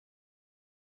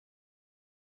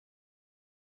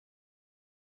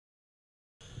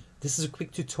This is a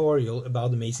quick tutorial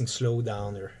about Amazing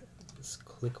Slowdowner. Let's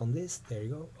click on this. There you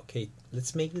go. Okay,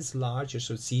 let's make this larger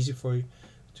so it's easier for you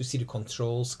to see the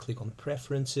controls. Click on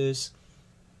Preferences,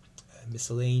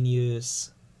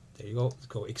 Miscellaneous. There you go. Let's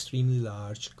go extremely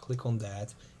large. Click on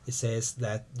that. It says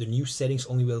that the new settings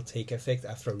only will take effect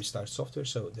after I restart software.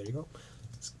 So there you go.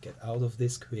 Let's get out of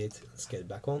this, quit. Let's get it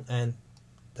back on, and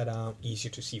ta-da, easier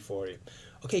to see for you.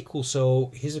 Okay, cool. So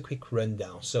here's a quick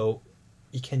rundown. So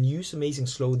you can use Amazing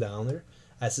Slowdowner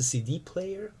as a CD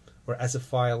player or as a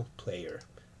file player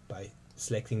by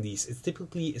selecting these. It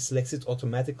typically selects it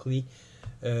automatically,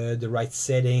 the right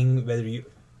setting, whether you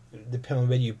depend on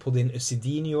whether you put in a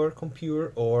CD in your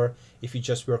computer or if you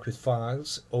just work with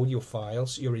files, audio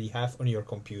files you already have on your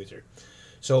computer.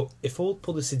 So if I would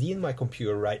put a CD in my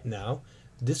computer right now,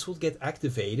 this will get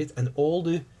activated and all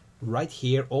the right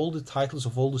here, all the titles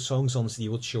of all the songs on the CD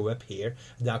would show up here.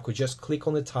 And I could just click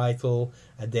on the title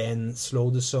and then slow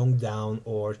the song down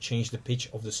or change the pitch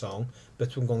of the song.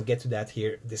 But we're going to get to that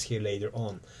here, later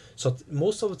on. So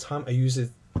most of the time I use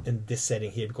it in this setting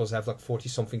here because I have like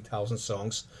 40-something thousand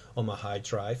songs on my hard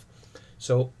drive.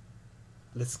 So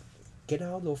let's get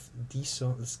out of these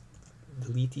songs. Let's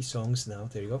delete these songs now.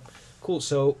 There you go. Cool.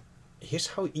 So here's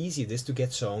how easy it is to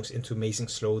get songs into Amazing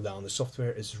Slowdown. The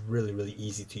software is really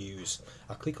easy to use.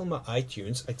 I click on my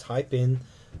iTunes, I type in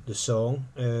the song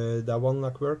that I want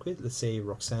to work with. Let's say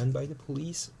Roxanne by the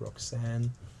Police.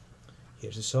 Roxanne.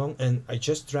 Here's the song, and I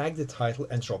just drag the title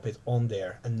and drop it on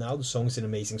there. And now the song is in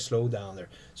Amazing Slowdowner.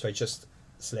 So I just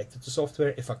selected the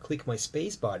software. If I click my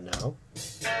spacebar now,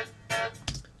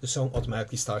 the song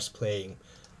automatically starts playing.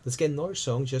 Let's get another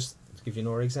song, just to give you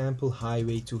another example.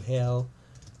 Highway to Hell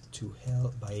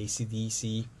by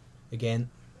AC/DC. Again,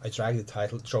 I drag the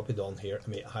title, drop it on here. I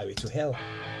mean, Highway to Hell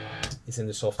is in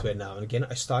the software now. And again,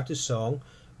 I start the song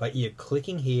by either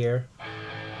clicking here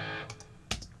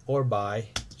or by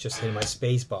just hitting my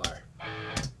space bar.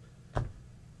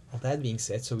 All that being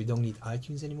said, so we don't need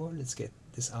iTunes anymore. Let's get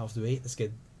this out of the way. Let's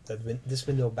get this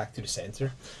window back to the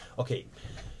center. Okay,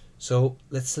 so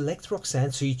let's select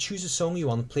Roxanne. So you choose a song you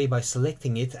want to play by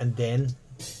selecting it and then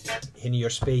hitting your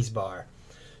space bar.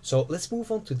 So let's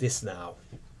move on to this now.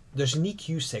 There's an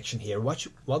EQ section here.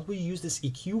 What we use this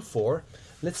EQ for?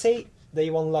 Let's say that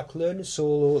you want to like learn a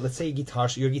solo. Let's say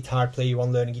you're a guitar player, you want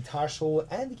to learn a guitar solo,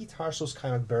 and the guitar solo is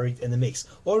kind of buried in the mix,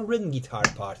 or a rhythm guitar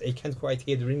part. You can't quite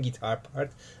hear the rhythm guitar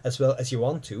part as well as you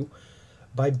want to.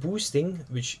 By boosting,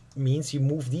 which means you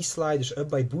move these sliders up,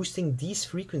 by boosting these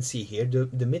frequency here,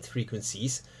 the mid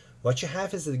frequencies, what you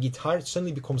have is that the guitar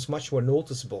suddenly becomes much more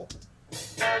noticeable.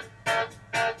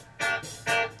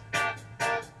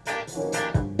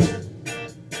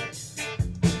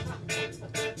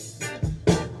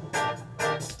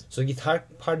 So the guitar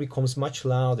part becomes much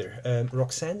louder.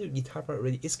 Roxanne, the guitar part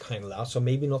already is kind of loud, so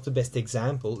maybe not the best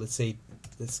example. Let's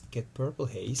get Purple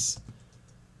Haze.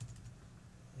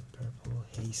 Purple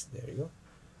Haze, there you go.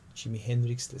 Jimi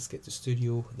Hendrix, let's get the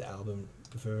studio, the album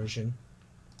version.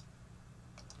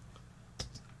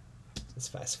 Let's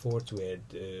fast forward to where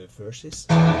the verse is.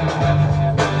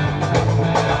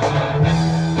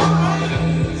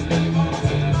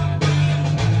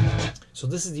 So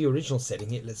this is the original setting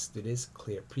here. Let's do this,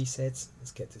 clear presets.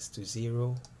 Let's get this to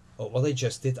 0. Oh, what I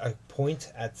just did, I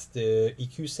point at the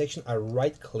EQ section, I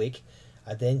right click,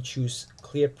 I then choose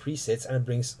clear presets, and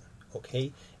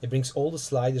it brings all the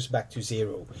sliders back to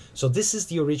 0. So this is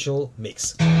the original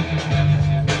mix.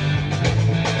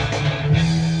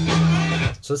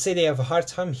 So let's say they have a hard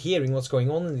time hearing what's going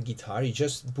on in the guitar. You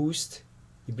just boost,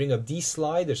 you bring up these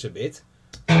sliders a bit.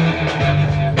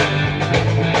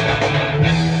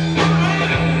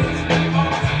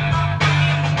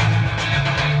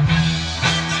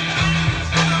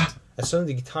 And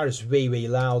suddenly the guitar is way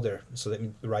louder. So let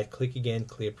me right click again,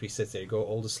 clear presets, there you go,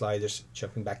 all the sliders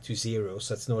jumping back to 0.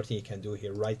 So that's another thing you can do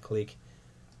here, right click,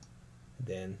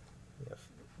 then you have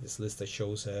this list that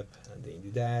shows up, and then you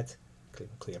do that, click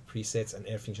on clear presets, and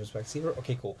everything jumps back to 0.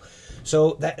 Okay, cool.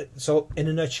 So in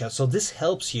a nutshell, so this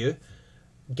helps you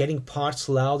getting parts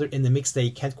louder in the mix that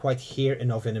you can't quite hear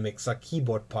enough in the mix, like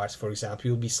keyboard parts, for example.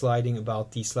 You'll be sliding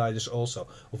about these sliders also.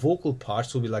 Vocal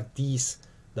parts will be like these,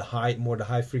 the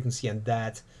high frequency, and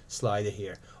that slider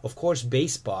here. Of course,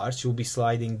 bass parts, you'll be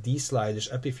sliding these sliders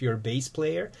up if you're a bass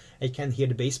player and you can't hear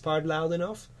the bass part loud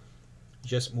enough.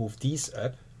 Just move these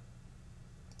up,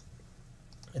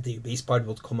 and the bass part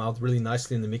will come out really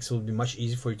nicely in the mix. It will be much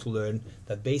easier for you to learn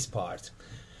that bass part.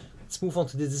 Let's move on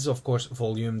to this. This is of course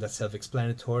volume, that's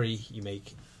self-explanatory. You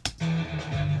make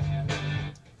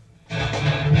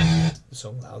the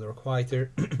song louder or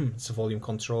quieter. It's a volume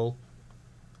control.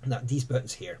 Now these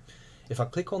buttons here, If I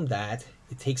click on that,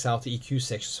 it takes out the EQ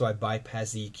section, so I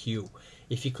bypass the EQ.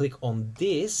 If you click on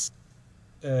this,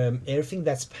 everything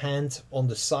that's panned on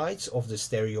the sides of the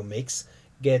stereo mix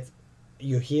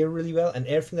you hear really well, and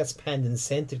everything that's panned in the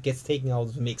center gets taken out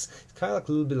of the mix. It's kind of like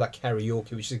a little bit like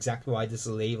karaoke, which is exactly why this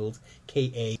is labeled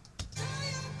KA.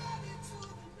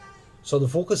 So the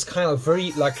vocal is kind of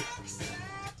very like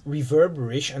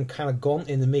reverberish and kind of gone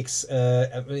in the mix.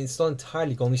 I mean, it's not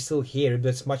entirely gone, you still hear it, but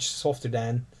it's much softer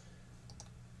than.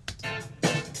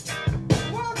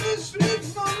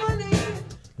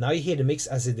 Now you hear the mix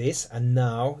as it is, and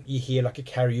now you hear like a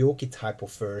karaoke type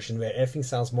of version where everything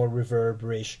sounds more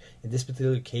reverberish in this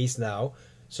particular case now.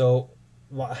 So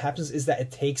what happens is that it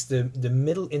takes the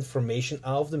middle information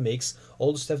out of the mix,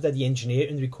 all the stuff that the engineer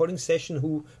in the recording session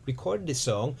who recorded this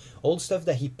song, all the stuff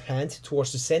that he panned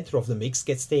towards the center of the mix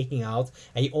gets taken out,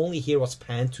 and you only hear what's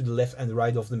panned to the left and the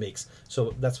right of the mix.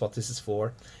 So that's what this is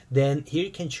for. Then here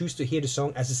you can choose to hear the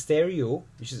song as a stereo,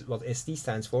 which is what ST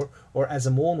stands for, or as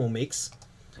a mono mix.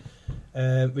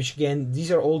 Which again,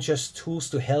 these are all just tools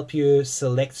to help you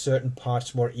select certain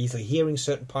parts more easily, hearing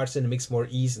certain parts in the mix more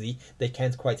easily they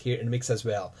can't quite hear in the mix as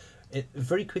well.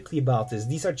 Very quickly about this,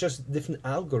 these are just different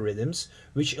algorithms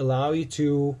which allow you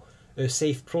to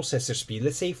save processor speed.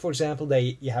 Let's say, for example, that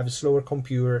you have a slower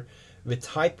computer with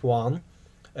type 1,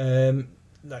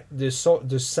 the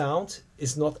sound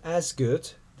is not as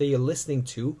good that you're listening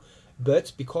to,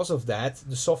 but because of that,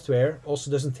 the software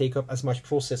also doesn't take up as much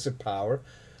processor power.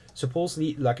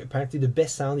 Supposedly, like apparently the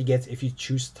best sound you get if you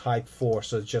choose type 4,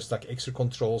 so it's just like extra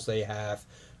controls they have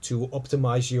to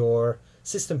optimize your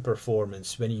system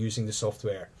performance when you're using the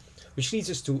software. Which leads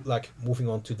us to like moving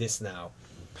on to this now.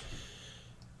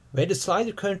 Where the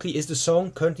slider currently is, the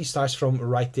song currently starts from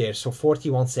right there, so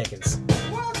 41 seconds.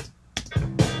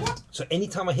 So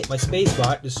anytime I hit my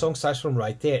spacebar, the song starts from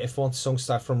right there. If I want the song to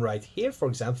start from right here, for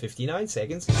example, 59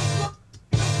 seconds.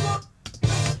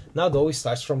 Now it always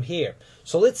starts from here.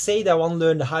 So let's say that I want to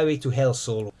learn the Highway to Hell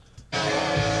solo.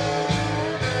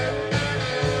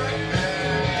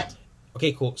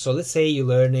 Okay, cool. So let's say you're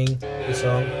learning the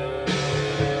song.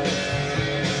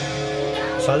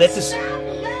 So I'll let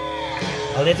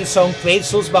the song play. The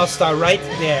solo's about to start right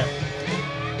there.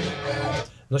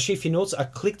 Not sure if you notice, I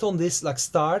clicked on this like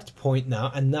start point now,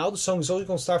 and now the song is always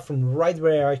going to start from right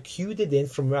where I cued it in,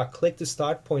 from where I clicked the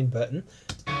start point button.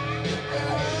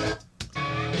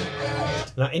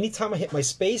 Now anytime I hit my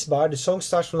space bar, the song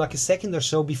starts from like a second or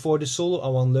so before the solo I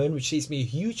want to learn, which saves me a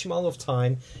huge amount of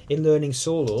time in learning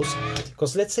solos.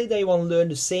 Because let's say that you want to learn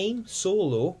the same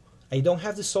solo and you don't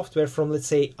have the software from, let's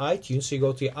say, iTunes. So you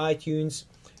go to your iTunes,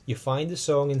 you find the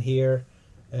song in here,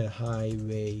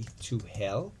 Highway to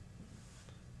Hell.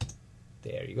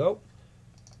 There you go.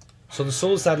 So the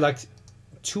solo is at like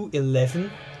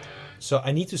 211. So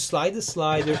I need to slide the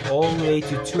slider all the way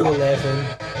to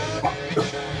 211.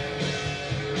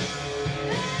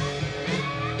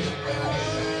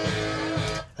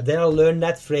 And then I'll learn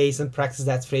that phrase and practice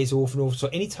that phrase over and over. So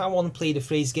anytime I want to play the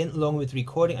phrase again along with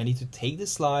recording, I need to take the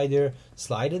slider,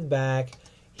 slide it back,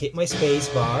 hit my space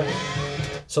bar.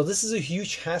 So this is a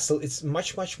huge hassle. It's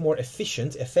much more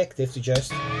efficient, effective to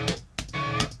just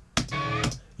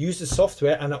use the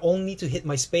software, and I only need to hit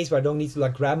my space bar. I don't need to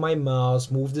like grab my mouse,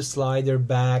 move the slider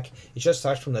back. It just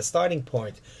starts from that starting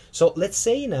point. So let's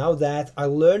say now that I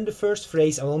learned the first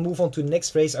phrase, I will move on to the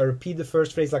next phrase. I repeat the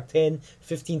first phrase like 10,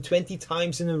 15, 20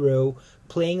 times in a row,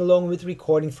 playing along with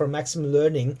recording for maximum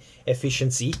learning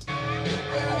efficiency.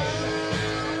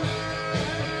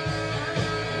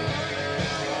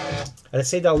 And let's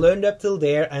say that I learned up till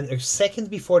there, and a second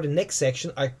before the next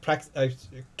section, I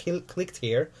clicked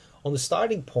here on the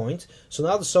starting point. So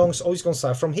now the song is always going to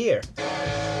start from here.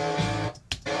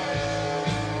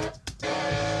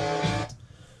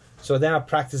 So then I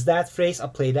practice that phrase, I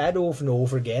play that over and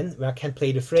over again, where I can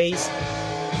play the phrase.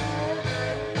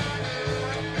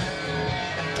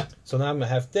 So now I'm going to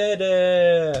have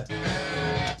da-da.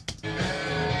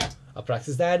 I'll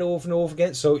practice that over and over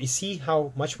again. So you see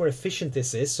how much more efficient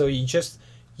this is. So you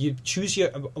choose your,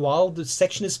 while the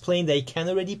section is playing that you can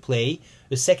already play,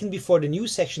 the second before the new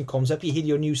section comes up, you hit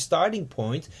your new starting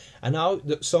point, and now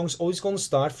the song's always going to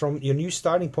start from your new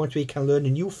starting point where you can learn the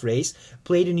new phrase,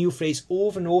 play the new phrase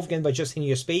over and over again by just hitting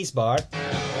your space bar.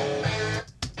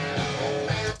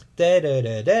 Da da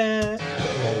da da da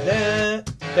da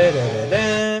da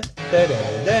da da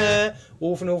da da,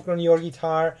 over and over on your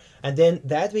guitar, and then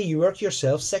that way you work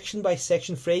yourself section by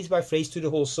section, phrase by phrase to the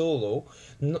whole solo.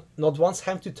 Not once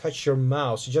having to touch your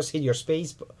mouse. You just hit your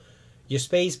space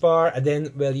bar, and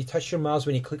then, well, you touch your mouse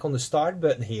when you click on the start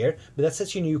button here, but that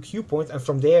sets your new cue point, and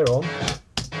from there on,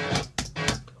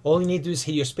 All you need to do is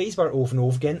hit your spacebar over and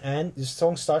over again, and the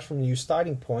song starts from a new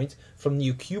starting point, from a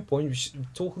new cue point, which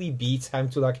totally beats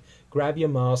having to like grab your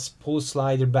mouse, pull a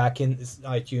slider back in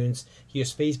iTunes, hit your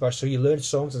spacebar, so you learn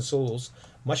songs and solos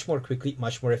much more quickly,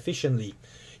 much more efficiently.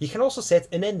 You can also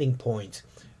set an ending point,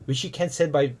 which you can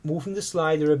set by moving the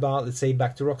slider about, let's say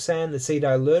back to Roxanne. Let's say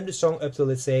that I learned the song up to,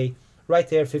 let's say, right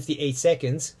there, 58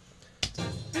 seconds.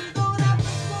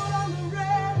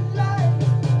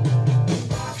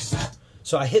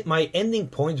 So I hit my ending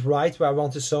point right where I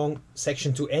want the song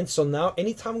section to end. So now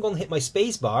anytime I'm going to hit my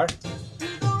space bar,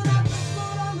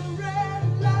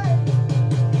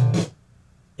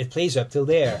 it plays up till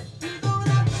there.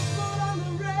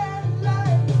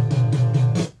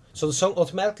 So the song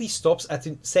automatically stops at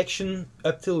the section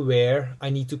up till where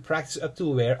I need to practice, up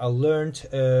till where I learned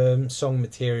song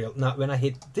material. Now when I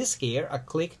hit this here, I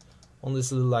click on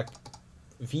this little like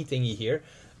V thingy here,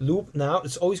 loop. Now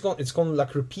it's always going to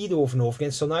like repeat over and over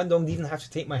again, so now I don't even have to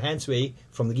take my hands away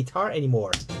from the guitar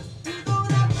anymore.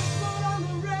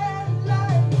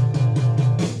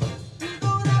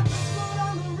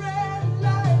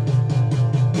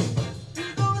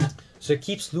 So it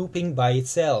keeps looping by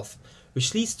itself,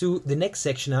 which leads to the next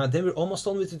section. Now then we're almost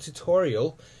done with the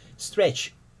tutorial.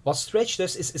 Stretch. What stretch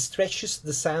does is it stretches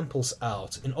the samples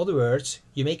out. In other words,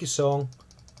 you make a song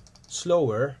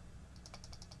slower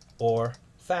or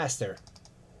faster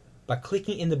by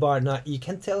clicking in the bar. Now you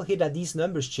can tell here that these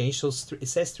numbers change, so it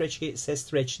says stretch here, it says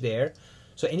stretch there.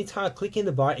 So anytime I click in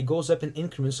the bar, it goes up in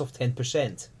increments of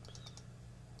 10%.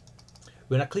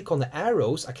 When I click on the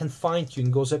arrows, I can fine tune,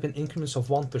 it goes up in increments of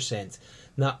 1%.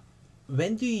 Now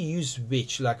when do you use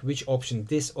which, like which option,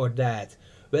 this or that?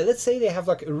 Well, let's say they have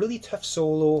like a really tough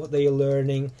solo they're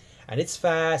learning and it's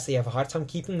fast, they have a hard time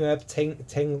keeping up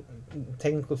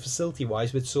technical facility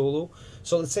wise with solo.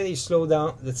 So let's say they slow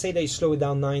down, it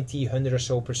down 90, 100 or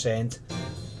so percent.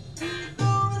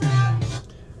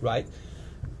 Right?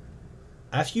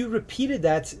 After you repeated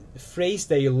that phrase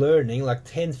that you're learning like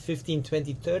 10, 15,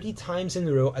 20, 30 times in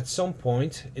a row, at some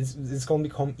point it's going to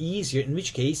become easier, in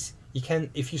which case you can,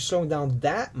 if you slow down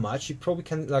that much, you probably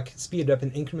can like speed it up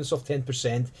in increments of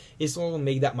 10%. It's not going to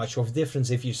make that much of a difference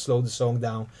if you slow the song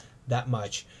down that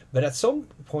much. But at some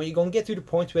point you're going to get to the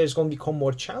point where it's going to become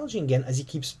more challenging again as you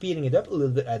keep speeding it up a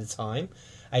little bit at a time,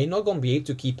 and you're not going to be able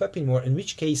to keep up anymore, in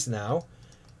which case now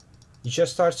you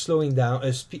just start slowing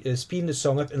down, speeding the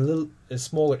song up in little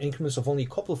smaller increments of only a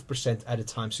couple of percent at a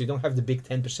time, so you don't have the big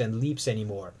 10% leaps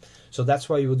anymore. So that's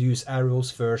why you would use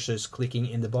arrows versus clicking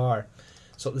in the bar.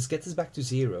 So let's get this back to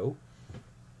 0.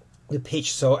 The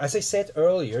pitch. So as I said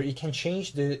earlier, you can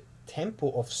change the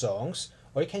tempo of songs,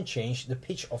 or you can change the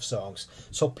pitch of songs.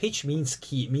 So pitch means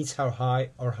key, it means how high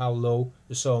or how low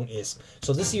the song is.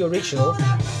 So this is the original.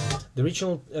 The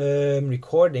original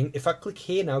recording, if I click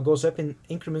here now, it goes up in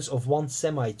increments of 1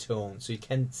 semitone. So you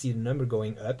can see the number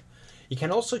going up. You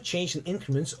can also change in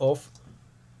increments of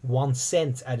 1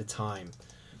 cent at a time.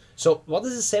 So what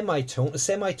is a semitone? A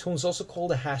semitone is also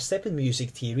called a half step in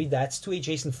music theory. That's 2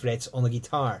 adjacent frets on a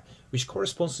guitar, which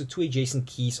corresponds to 2 adjacent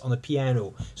keys on a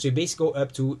piano. So you basically go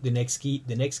up to the next key,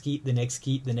 the next key, the next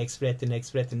key, the next fret, the next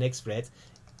fret, the next fret,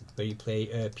 where you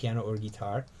play piano or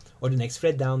guitar, or the next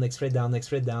fret down, next fret down, next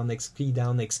fret down, next key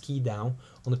down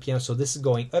on the piano. So this is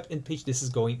going up in pitch, this is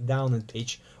going down in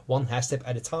pitch, 1 half step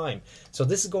at a time. So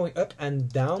this is going up and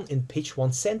down in pitch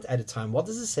 1 cent at a time. What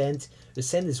is a cent? The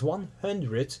cent is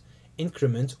 100th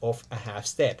increment of a half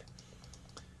step.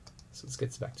 So let's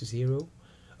get back to 0.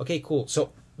 Okay, cool.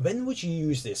 So when would you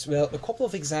use this? Well, a couple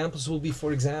of examples will be,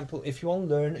 for example, if you want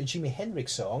to learn a Jimi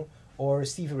Hendrix song or a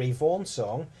Stevie Ray Vaughan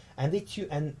song, and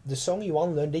the song you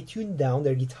want to learn, they tune down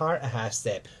their guitar a half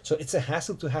step. So it's a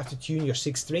hassle to have to tune your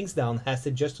 6 strings down half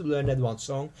step just to learn that one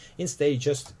song. Instead, you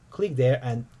just click there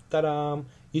and ta-da!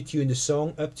 You tune the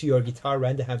song up to your guitar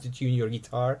rather than have to tune your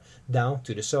guitar down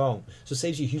to the song. So it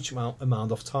saves you a huge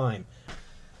amount of time.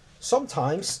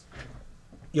 Sometimes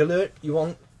you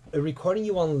want a recording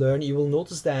you want to learn, you will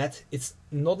notice that it's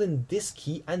not in this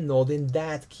key and not in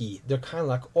that key. They're kind of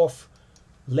like off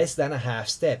less than a half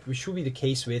step, which should be the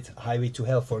case with Highway to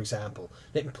Hell, for example.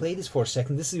 Let me play this for a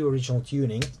second. This is the original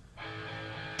tuning.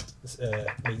 Let's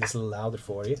make this a little louder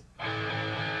for you.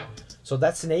 So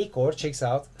that's an A chord, checks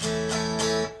out.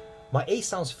 My A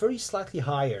sounds very slightly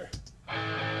higher.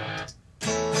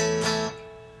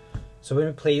 So when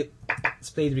we play, let's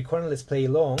play the recording, let's play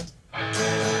along.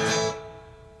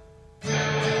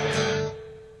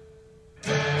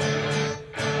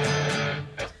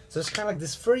 So it's kind of like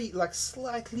this very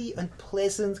slightly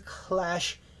unpleasant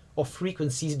clash of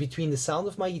frequencies between the sound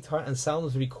of my guitar and sound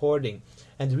of the recording.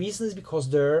 And the reason is because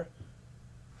they're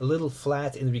a little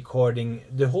flat in recording.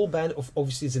 The whole band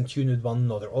obviously is in tune with one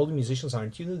another. All the musicians are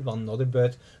in tune with one another,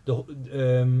 but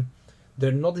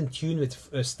they're not in tune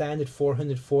with a standard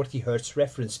 440 hertz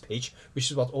reference pitch, which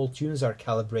is what all tunes are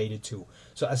calibrated to.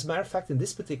 So as a matter of fact, in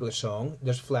this particular song,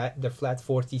 they're flat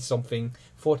 40 something,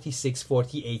 46,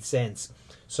 48 cents.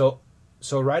 So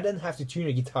rather than have to tune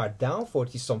your guitar down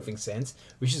 40 something cents,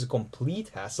 which is a complete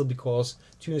hassle because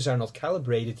tuners are not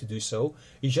calibrated to do so,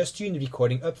 you just tune the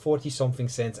recording up 40 something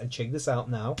cents, and check this out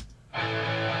now.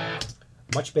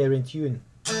 Much better in tune.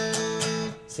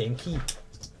 Same key.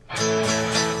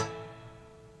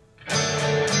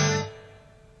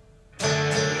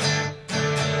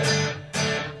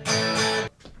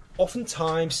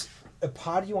 Oftentimes, a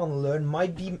part you want to learn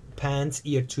might be panned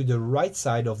either to the right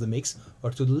side of the mix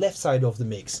or to the left side of the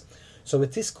mix. So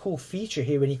with this cool feature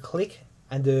here, when you click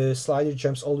and the slider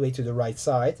jumps all the way to the right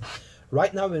side,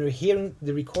 right now when we're hearing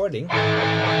the recording,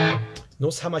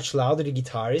 notice how much louder the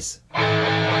guitar is.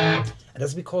 And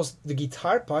that's because the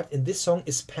guitar part in this song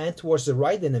is panned towards the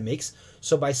right in the mix.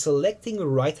 So by selecting the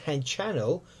right hand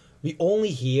channel, we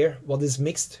only hear what is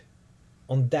mixed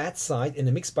on that side in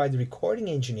the mix by the recording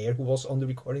engineer who was on the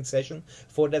recording session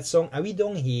for that song, and we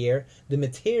don't hear the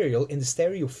material in the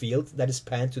stereo field that is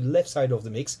panned to the left side of the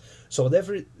mix. So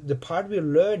whatever the part we're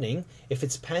learning, if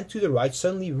it's panned to the right,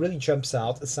 suddenly really jumps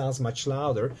out. It sounds much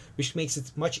louder, which makes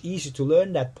it much easier to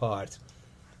learn that part.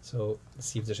 So let's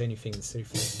see if there's anything in the stereo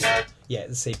field. Yeah,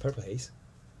 let's say Purple Haze.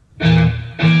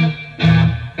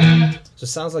 So it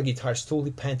sounds like guitar is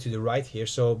totally panned to the right here.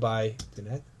 So by doing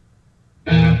that,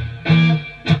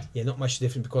 yeah, not much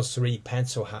different because it's already panned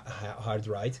so hard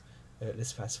right.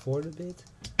 Let's fast forward a bit.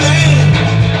 Let's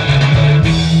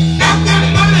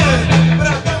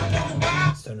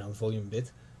turn down the volume a bit.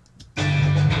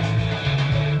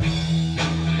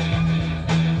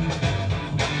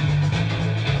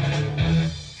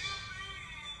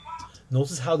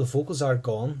 Notice how the vocals are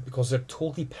gone because they're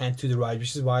totally panned to the right,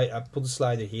 which is why I put the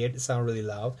slider here. They sound really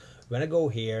loud. When I go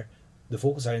here, the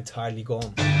vocals are entirely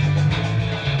gone.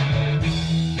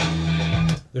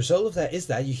 The result of that is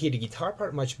that you hear the guitar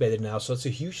part much better now, so it's a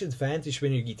huge advantage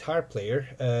when you're a guitar player.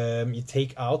 You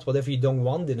take out whatever you don't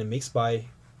want in a mix by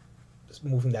just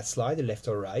moving that slider left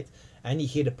or right, and you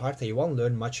hear the part that you want to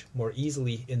learn much more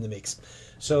easily in the mix.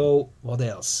 So what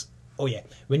else? Oh yeah,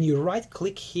 when you right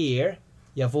click here,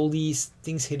 you have all these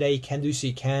things here that you can do. So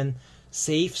you can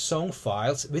save song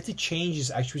files with the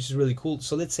changes actually, which is really cool.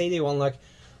 So let's say they want like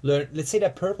learn, let's say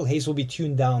that Purple Haze will be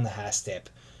tuned down a half step.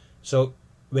 So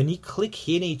when you click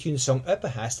here, then you tune the song up a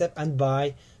half step, and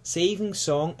by saving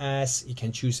song as, you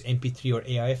can choose MP3 or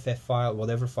AIFF file,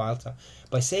 whatever file type.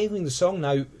 By saving the song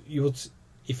now, you would,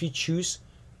 if you choose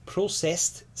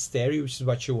processed stereo, which is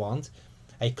what you want,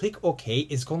 I click OK,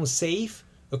 it's going to save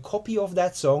a copy of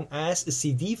that song as a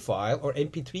CD file or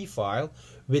MP3 file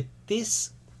with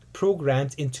this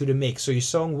programmed into the mix. So your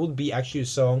song would be actually a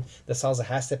song that sounds a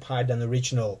half step higher than the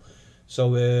original.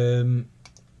 So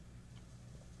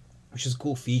which is a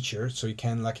cool feature. So you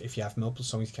can, like, if you have multiple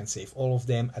songs, you can save all of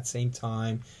them at the same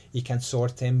time. You can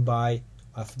sort them by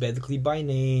alphabetically by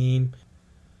name.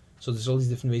 So there's all these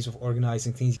different ways of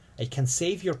organizing things. I can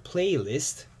save your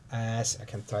playlist as, I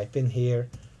can type in here,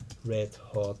 Red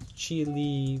Hot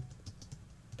Chili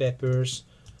Peppers,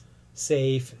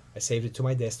 save. I saved it to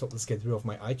my desktop. Let's get rid of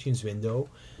my iTunes window.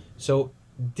 So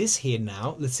this here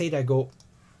now, let's say that I go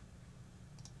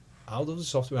out of the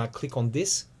software and I click on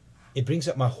this, it brings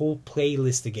up my whole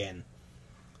playlist again.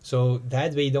 So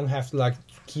that way you don't have to like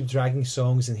keep dragging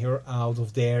songs in here out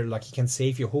of there. Like, you can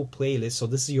save your whole playlist. So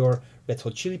this is your Red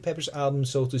Hot Chili Peppers album,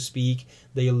 so to speak,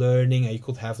 that you're learning, and you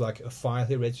could have like a file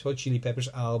here, Red Hot Chili Peppers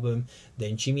album,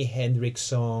 then Jimi Hendrix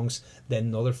songs, then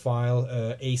another file,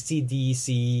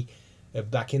 AC/DC,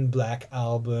 Back in Black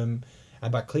album,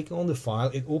 and by clicking on the file,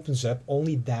 it opens up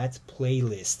only that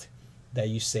playlist that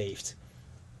you saved.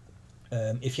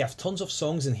 If you have tons of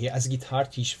songs in here, as a guitar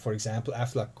teacher, for example,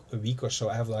 after like a week or so,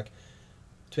 I have like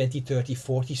 20, 30,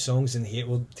 40 songs in here. It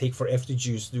will take forever to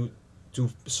just do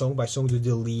song by song, to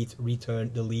delete,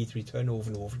 return, delete, return over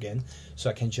and over again. So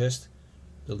I can just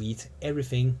delete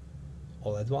everything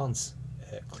all at once.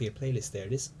 Clear playlist, there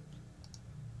it is.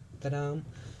 Ta-da!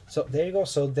 So there you go.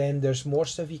 So then there's more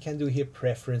stuff you can do here.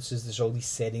 Preferences, there's all these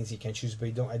settings you can choose,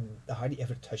 but I hardly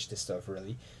ever touch this stuff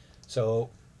really. So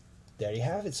there you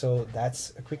have it. So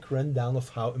that's a quick rundown of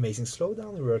how Amazing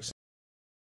Slowdowner works.